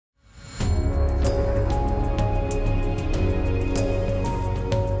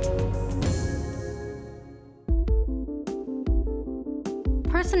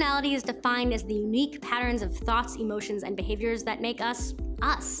personality is defined as the unique patterns of thoughts, emotions, and behaviors that make us,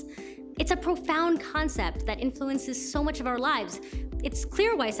 us. It's a profound concept that influences so much of our lives. It's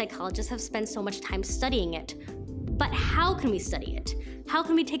clear why psychologists have spent so much time studying it. But how can we study it? How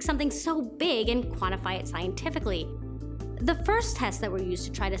can we take something so big and quantify it scientifically? The first tests that were used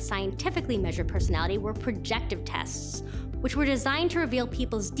to try to scientifically measure personality were projective tests, which were designed to reveal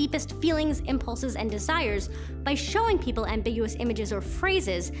people's deepest feelings, impulses, and desires by showing people ambiguous images or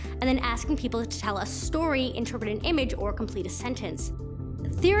phrases and then asking people to tell a story, interpret an image, or complete a sentence.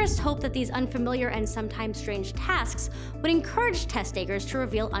 Theorists hope that these unfamiliar and sometimes strange tasks would encourage test takers to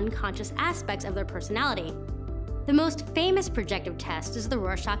reveal unconscious aspects of their personality. The most famous projective test is the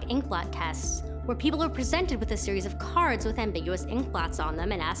Rorschach inkblot tests, where people are presented with a series of cards with ambiguous ink blots on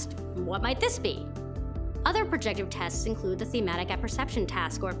them and asked, what might this be? Other projective tests include the thematic apperception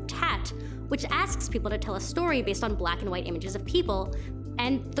task, or TAT, which asks people to tell a story based on black and white images of people,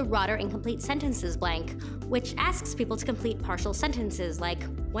 and the Rotter incomplete sentences blank, which asks people to complete partial sentences like,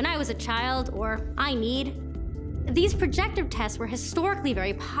 when I was a child, or I need. These projective tests were historically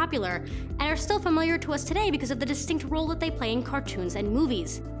very popular and are still familiar to us today because of the distinct role that they play in cartoons and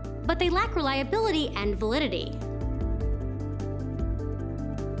movies. But they lack reliability and validity.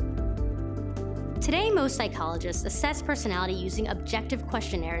 Today, most psychologists assess personality using objective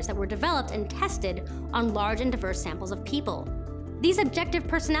questionnaires that were developed and tested on large and diverse samples of people. These objective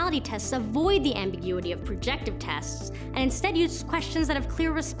personality tests avoid the ambiguity of projective tests and instead use questions that have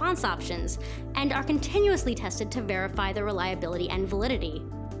clear response options and are continuously tested to verify their reliability and validity.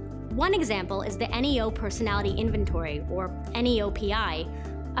 One example is the NEO Personality Inventory, or NEOPI,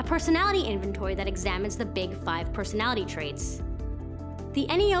 a personality inventory that examines the big 5 personality traits. The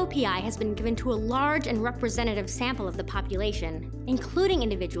NEOPI has been given to a large and representative sample of the population, including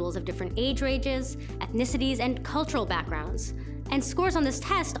individuals of different age ranges, ethnicities, and cultural backgrounds, and scores on this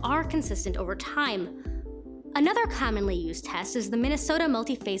test are consistent over time. Another commonly used test is the Minnesota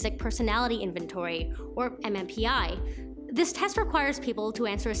Multiphasic Personality Inventory, or MMPI. This test requires people to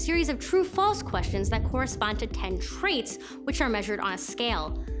answer a series of true-false questions that correspond to 10 traits, which are measured on a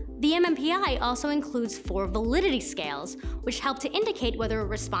scale. The MMPI also includes 4 validity scales, which help to indicate whether a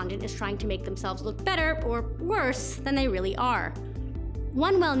respondent is trying to make themselves look better or worse than they really are.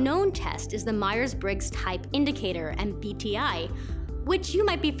 One well-known test is the Myers-Briggs Type Indicator, MBTI, which you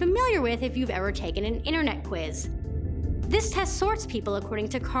might be familiar with if you've ever taken an internet quiz. This test sorts people according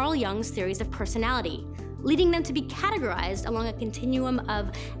to Carl Jung's theories of personality, leading them to be categorized along a continuum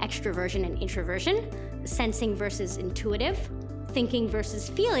of extroversion and introversion, sensing versus intuitive, thinking versus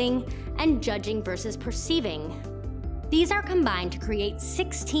feeling, and judging versus perceiving. These are combined to create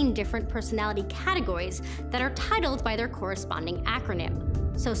 16 different personality categories that are titled by their corresponding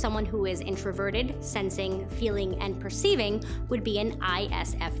acronym. So someone who is introverted, sensing, feeling, and perceiving would be an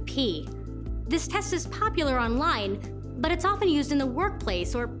ISFP. This test is popular online, but it's often used in the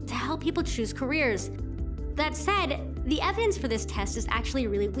workplace or to help people choose careers. That said, the evidence for this test is actually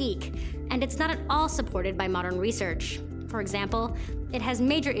really weak, and it's not at all supported by modern research. For example, it has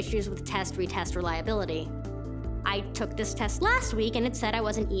major issues with test-retest reliability. I took this test last week and it said I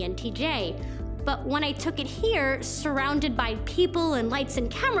was an ENTJ, but when I took it here, surrounded by people and lights and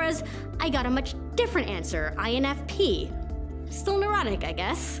cameras, I got a much different answer, INFP. Still neurotic, I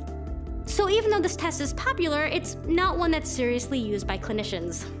guess. So even though this test is popular, it's not one that's seriously used by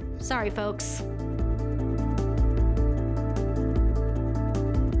clinicians. Sorry, folks.